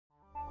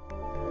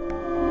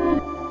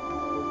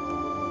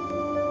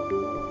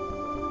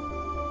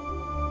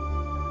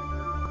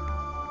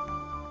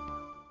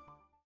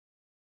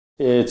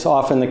It's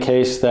often the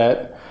case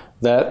that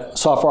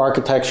software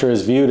architecture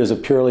is viewed as a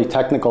purely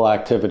technical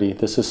activity.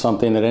 This is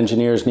something that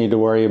engineers need to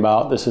worry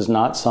about. This is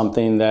not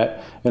something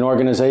that an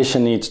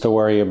organization needs to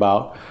worry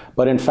about.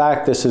 But in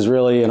fact, this is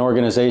really an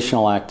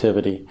organizational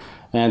activity.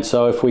 And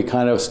so if we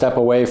kind of step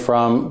away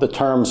from the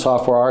term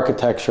software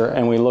architecture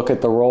and we look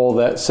at the role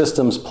that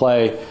systems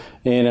play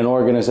in an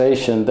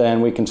organization,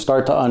 then we can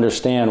start to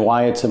understand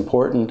why it's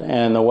important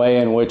and the way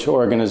in which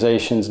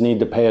organizations need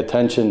to pay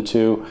attention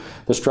to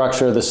the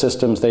structure of the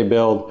systems they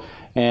build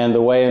and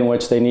the way in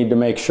which they need to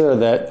make sure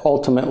that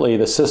ultimately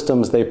the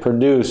systems they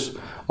produce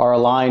are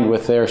aligned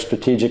with their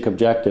strategic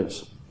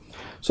objectives.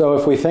 So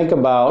if we think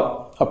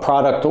about a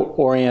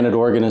product-oriented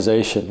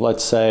organization,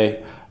 let's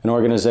say an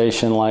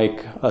organization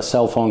like a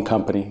cell phone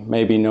company,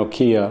 maybe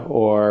Nokia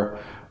or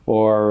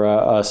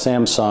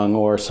Samsung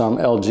or some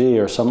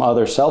LG or some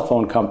other cell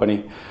phone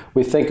company,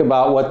 we think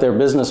about what their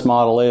business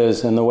model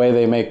is and the way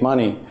they make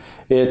money.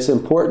 It's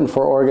important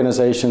for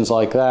organizations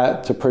like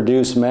that to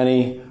produce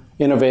many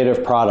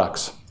innovative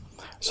products.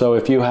 So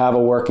if you have a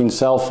working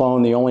cell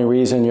phone, the only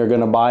reason you're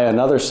going to buy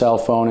another cell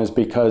phone is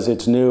because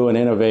it's new and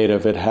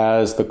innovative. It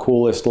has the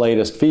coolest,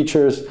 latest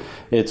features.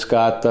 It's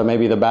got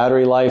maybe the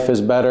battery life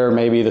is better,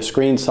 maybe the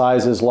screen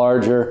size is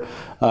larger.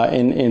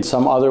 In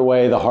some other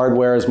way, the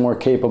hardware is more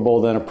capable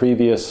than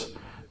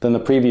the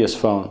previous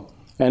phone.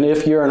 And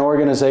if you're an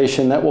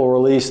organization that will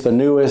release the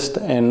newest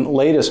and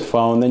latest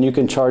phone, then you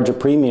can charge a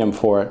premium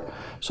for it.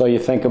 So you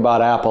think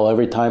about Apple.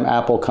 Every time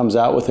Apple comes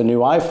out with a new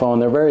iPhone,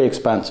 they're very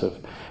expensive.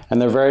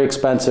 And they're very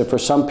expensive for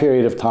some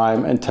period of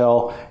time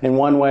until, in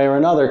one way or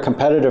another,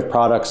 competitive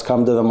products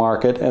come to the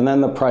market, and then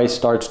the price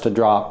starts to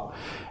drop.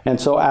 And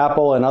so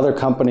Apple and other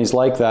companies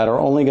like that are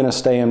only going to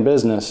stay in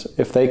business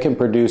if they can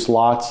produce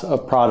lots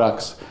of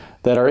products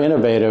that are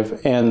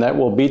innovative and that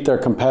will beat their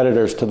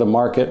competitors to the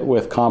market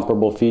with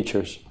comparable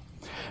features.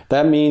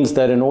 That means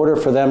that in order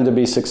for them to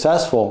be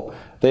successful,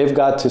 they've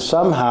got to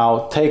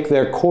somehow take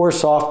their core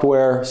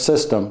software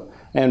system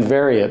and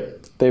vary it.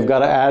 They've got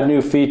to add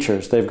new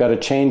features. They've got to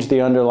change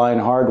the underlying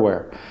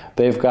hardware.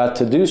 They've got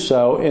to do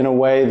so in a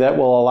way that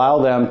will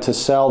allow them to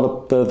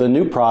sell the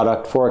new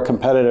product for a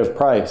competitive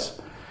price.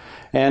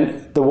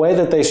 And the way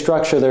that they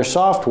structure their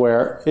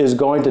software is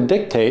going to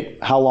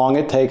dictate how long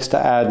it takes to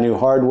add new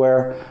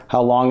hardware,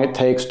 how long it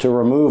takes to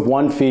remove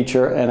one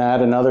feature and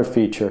add another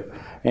feature.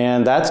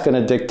 And that's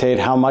going to dictate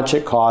how much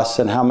it costs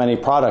and how many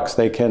products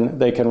they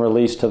can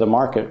release to the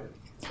market.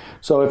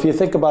 So if you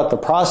think about the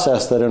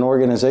process that an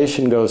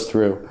organization goes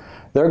through,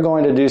 they're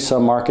going to do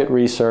some market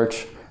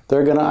research.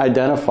 They're going to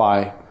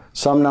identify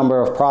some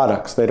number of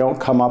products. They don't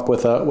come up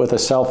with a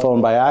cell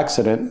phone by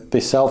accident.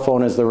 The cell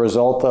phone is the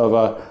result of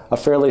a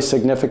fairly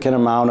significant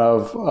amount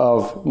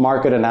of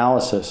market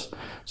analysis.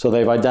 So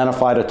they've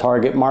identified a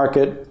target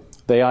market.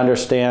 They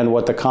understand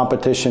what the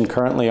competition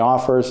currently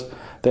offers.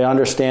 They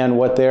understand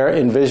what their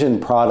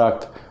envisioned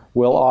product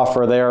will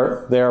offer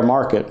their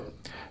market.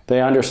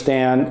 They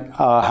understand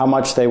how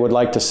much they would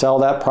like to sell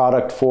that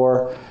product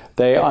for.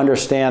 They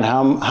understand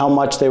how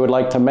much they would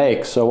like to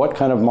make. So what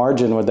kind of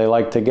margin would they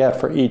like to get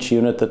for each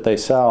unit that they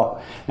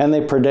sell? And they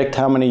predict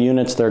how many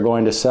units they're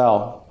going to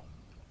sell.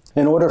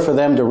 In order for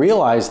them to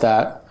realize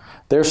that,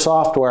 their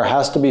software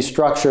has to be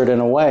structured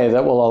in a way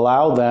that will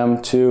allow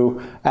them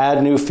to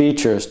add new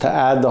features, to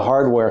add the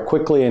hardware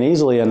quickly and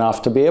easily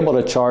enough to be able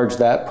to charge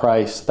that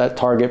price, that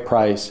target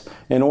price,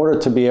 in order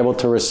to be able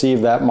to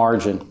receive that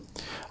margin.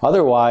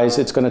 Otherwise,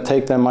 it's going to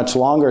take them much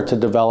longer to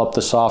develop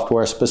the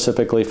software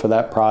specifically for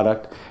that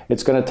product.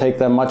 It's going to take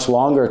them much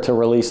longer to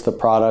release the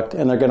product,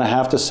 and they're going to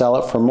have to sell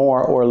it for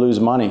more or lose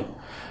money.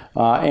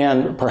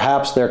 And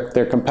perhaps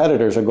their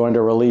competitors are going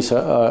to release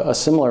a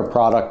similar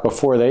product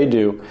before they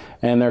do,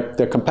 and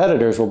their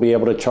competitors will be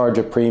able to charge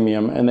a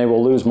premium, and they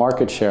will lose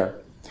market share.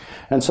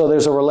 And so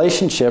there's a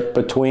relationship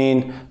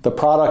between the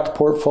product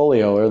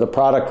portfolio or the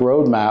product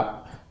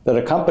roadmap that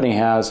a company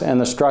has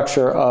and the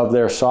structure of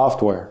their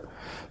software.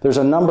 There's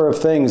a number of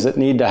things that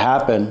need to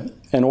happen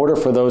in order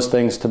for those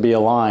things to be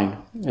aligned.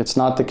 It's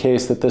not the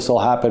case that this will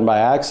happen by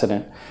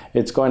accident.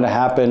 It's going to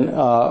happen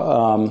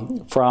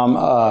from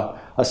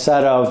a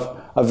set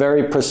of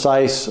very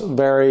precise,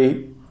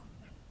 very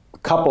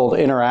coupled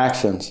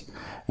interactions.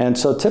 And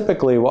so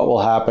typically what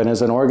will happen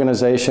is an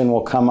organization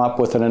will come up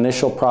with an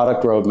initial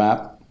product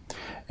roadmap,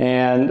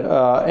 and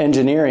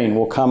engineering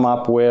will come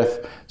up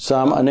with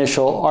some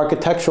initial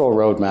architectural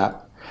roadmap.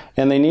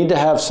 And they need to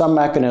have some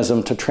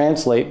mechanism to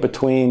translate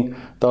between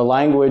the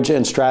language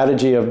and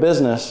strategy of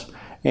business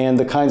and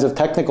the kinds of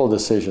technical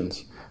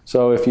decisions.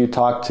 So if you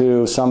talk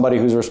to somebody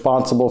who's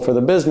responsible for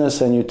the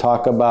business and you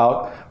talk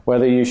about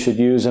whether you should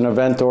use an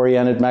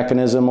event-oriented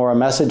mechanism or a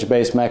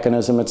message-based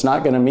mechanism, it's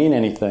not going to mean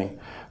anything.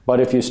 But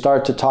if you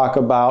start to talk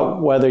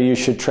about whether you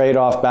should trade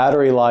off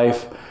battery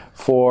life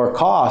for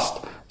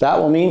cost, that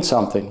will mean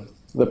something.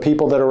 The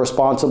people that are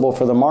responsible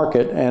for the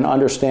market and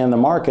understand the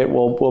market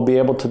will be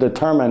able to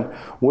determine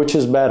which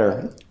is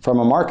better from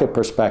a market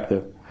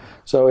perspective.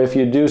 So if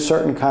you do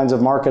certain kinds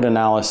of market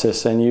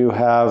analysis and you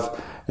have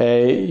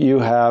you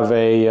have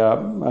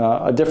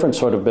a different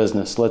sort of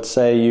business. Let's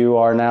say you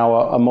are now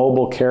a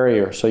mobile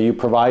carrier, so you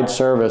provide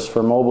service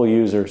for mobile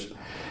users.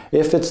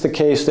 If it's the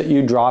case that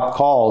you drop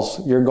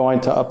calls, you're going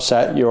to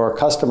upset your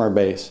customer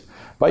base.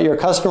 But your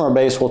customer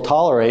base will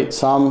tolerate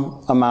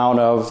some amount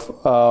of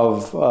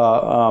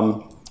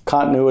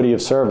continuity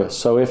of service.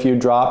 So if you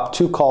drop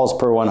 2 calls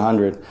per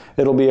 100,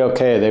 it'll be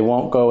okay. They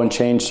won't go and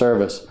change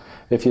service.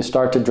 If you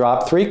start to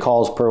drop 3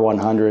 calls per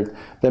 100,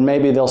 then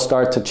maybe they'll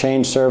start to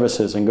change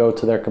services and go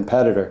to their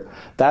competitor.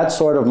 That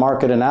sort of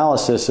market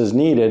analysis is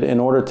needed in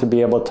order to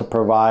be able to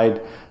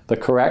provide the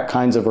correct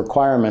kinds of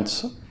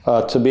requirements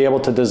to be able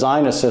to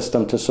design a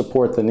system to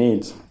support the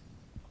needs.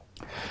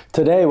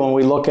 Today, when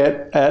we look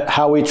at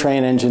how we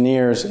train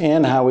engineers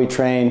and how we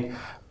train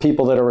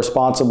people that are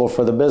responsible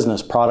for the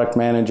business, product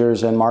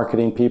managers and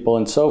marketing people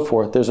and so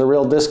forth, there's a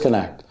real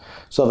disconnect.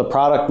 So the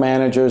product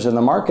managers and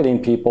the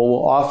marketing people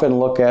will often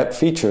look at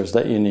features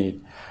that you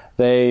need.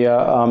 They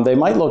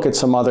might look at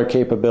some other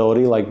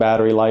capability like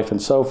battery life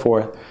and so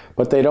forth,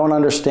 but they don't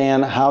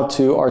understand how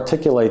to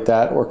articulate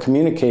that or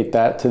communicate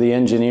that to the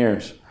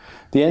engineers.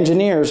 The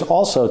engineers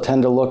also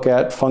tend to look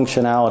at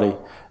functionality.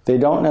 They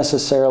don't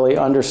necessarily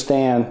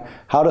understand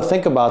how to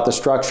think about the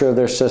structure of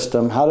their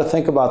system, how to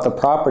think about the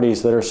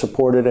properties that are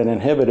supported and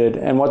inhibited,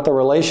 and what the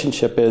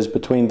relationship is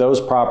between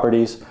those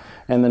properties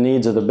and the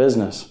needs of the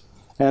business.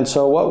 And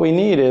so what we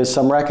need is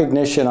some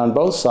recognition on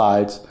both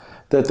sides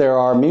that there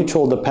are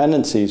mutual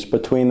dependencies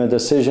between the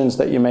decisions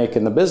that you make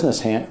in the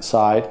business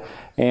side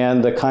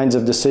and the kinds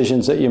of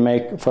decisions that you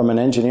make from an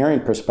engineering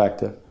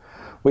perspective.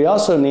 We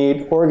also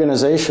need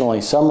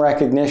organizationally some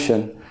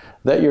recognition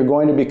that you're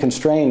going to be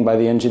constrained by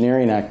the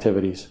engineering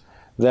activities,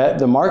 that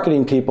the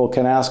marketing people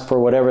can ask for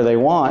whatever they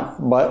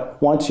want,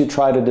 but once you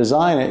try to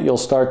design it, you'll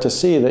start to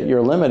see that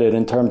you're limited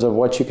in terms of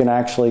what you can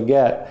actually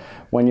get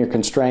when you're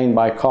constrained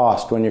by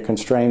cost, when you're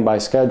constrained by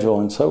schedule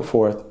and so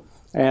forth.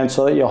 And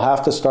so that you'll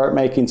have to start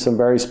making some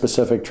very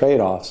specific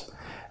trade-offs.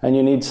 And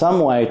you need some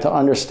way to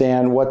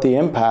understand what the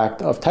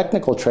impact of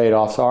technical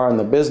trade-offs are in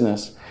the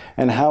business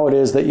and how it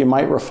is that you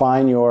might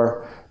refine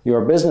your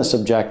business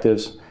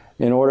objectives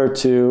in order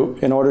to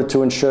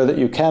ensure that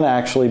you can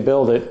actually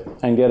build it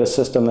and get a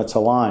system that's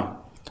aligned.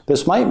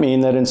 This might mean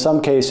that in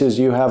some cases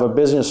you have a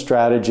business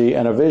strategy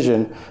and a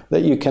vision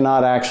that you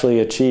cannot actually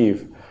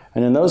achieve.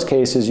 And in those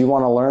cases you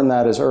want to learn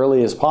that as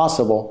early as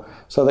possible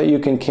so that you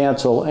can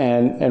cancel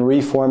and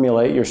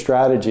reformulate your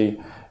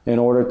strategy in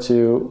order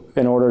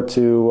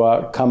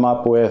to come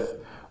up with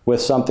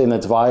something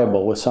that's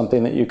viable, with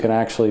something that you can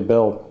actually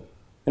build.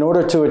 In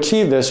order to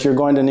achieve this, you're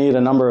going to need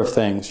a number of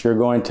things. You're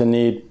going to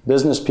need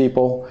business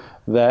people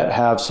that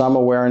have some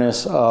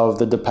awareness of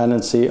the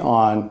dependency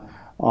on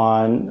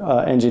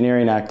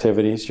engineering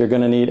activities. You're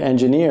going to need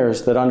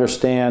engineers that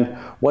understand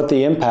what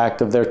the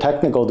impact of their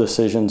technical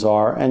decisions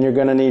are, and you're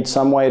going to need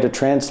some way to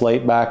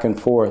translate back and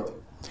forth.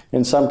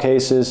 In some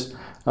cases,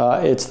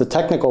 it's the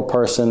technical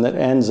person that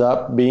ends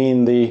up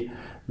being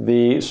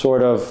the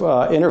sort of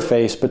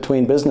interface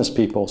between business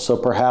people. So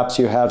perhaps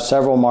you have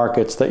several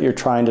markets that you're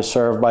trying to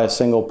serve by a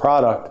single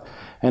product,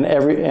 and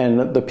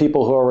the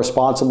people who are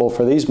responsible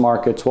for these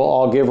markets will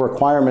all give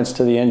requirements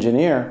to the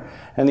engineer,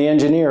 and the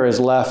engineer is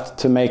left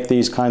to make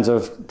these kinds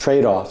of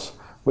trade-offs,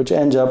 which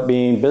ends up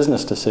being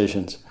business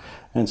decisions.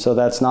 And so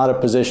that's not a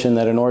position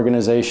that an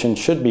organization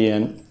should be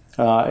in.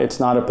 It's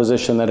not a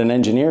position that an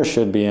engineer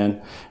should be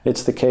in.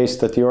 It's the case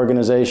that the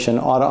organization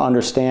ought to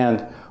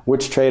understand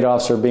which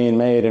trade-offs are being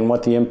made and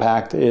what the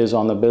impact is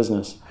on the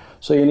business.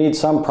 So you need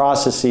some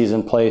processes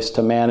in place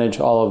to manage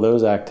all of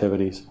those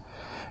activities.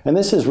 And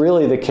this is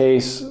really the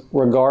case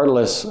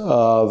regardless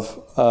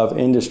of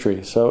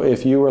industry. So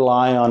if you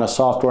rely on a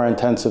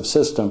software-intensive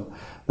system,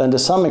 then to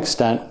some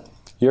extent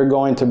you're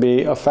going to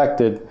be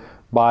affected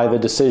by the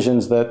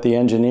decisions that the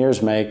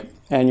engineers make,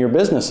 and your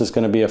business is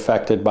going to be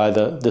affected by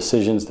the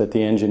decisions that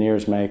the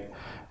engineers make.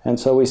 And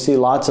so we see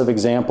lots of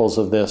examples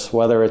of this,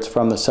 whether it's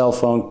from the cell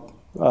phone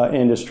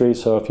industry.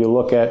 So if you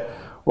look at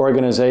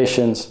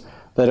organizations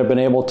that have been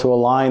able to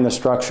align the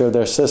structure of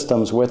their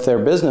systems with their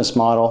business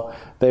model,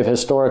 they've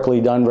historically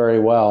done very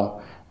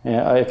well.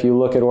 If you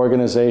look at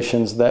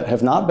organizations that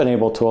have not been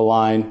able to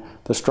align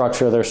the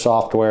structure of their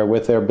software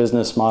with their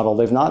business model,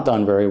 they've not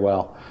done very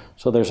well.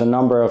 So there's a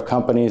number of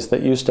companies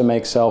that used to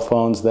make cell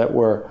phones that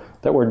were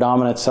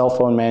dominant cell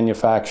phone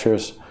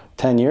manufacturers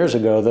 10 years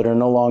ago that are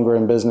no longer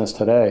in business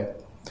today.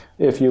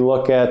 If you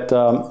look at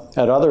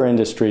other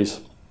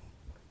industries,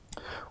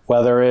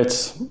 whether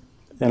it's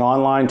an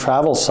online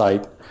travel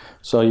site,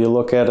 so you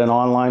look at an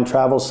online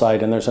travel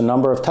site and there's a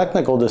number of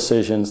technical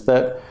decisions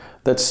that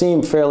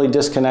seem fairly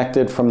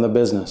disconnected from the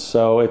business.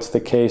 So it's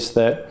the case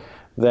that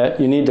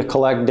you need to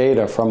collect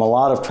data from a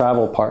lot of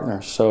travel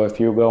partners. So if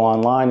you go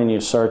online and you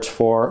search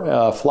for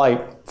a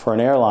flight for an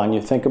airline,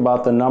 you think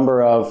about the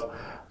number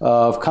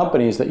of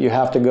companies that you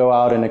have to go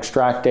out and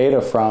extract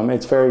data from.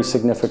 It's very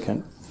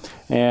significant.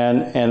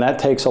 And that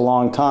takes a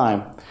long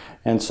time.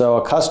 And so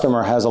a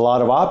customer has a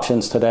lot of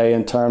options today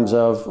in terms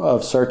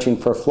of searching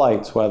for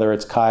flights, whether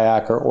it's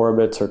Kayak or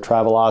Orbitz or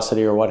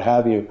Travelocity or what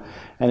have you.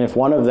 And if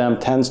one of them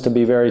tends to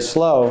be very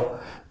slow,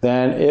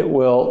 then it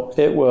will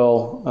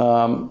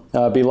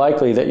be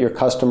likely that your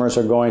customers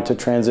are going to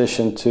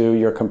transition to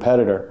your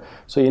competitor.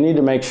 So you need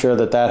to make sure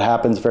that that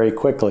happens very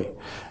quickly.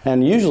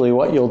 And usually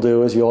what you'll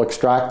do is you'll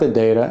extract the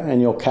data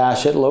and you'll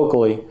cache it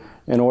locally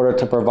in order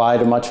to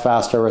provide a much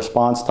faster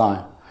response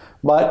time.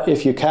 But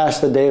if you cache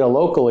the data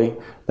locally,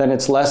 then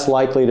it's less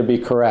likely to be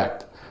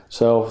correct.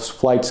 So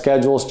flight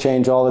schedules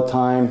change all the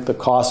time, the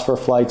costs for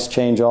flights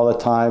change all the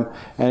time,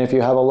 and if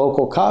you have a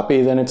local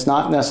copy, then it's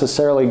not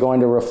necessarily going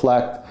to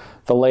reflect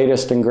the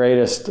latest and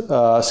greatest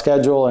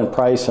schedule and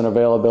price and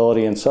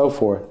availability and so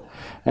forth.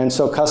 And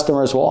so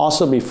customers will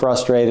also be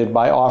frustrated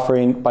by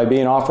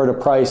being offered a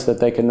price that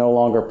they can no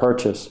longer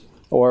purchase,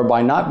 or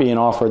by not being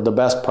offered the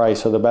best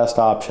price or the best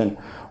option,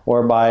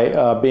 or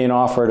by being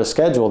offered a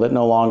schedule that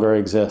no longer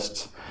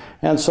exists.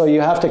 And so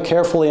you have to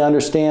carefully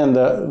understand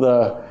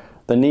the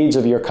needs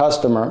of your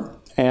customer,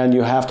 and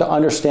you have to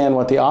understand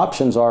what the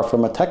options are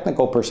from a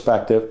technical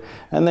perspective,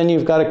 and then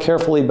you've got to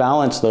carefully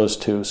balance those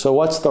two. So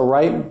what's the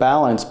right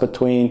balance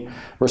between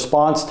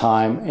response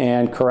time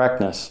and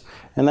correctness?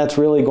 And that's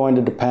really going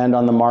to depend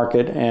on the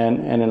market and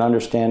an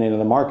understanding of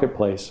the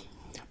marketplace.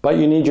 But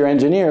you need your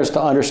engineers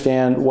to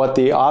understand what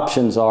the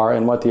options are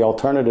and what the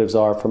alternatives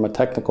are from a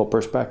technical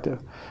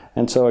perspective.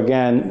 And so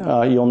again,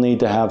 you'll need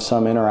to have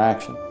some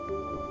interaction.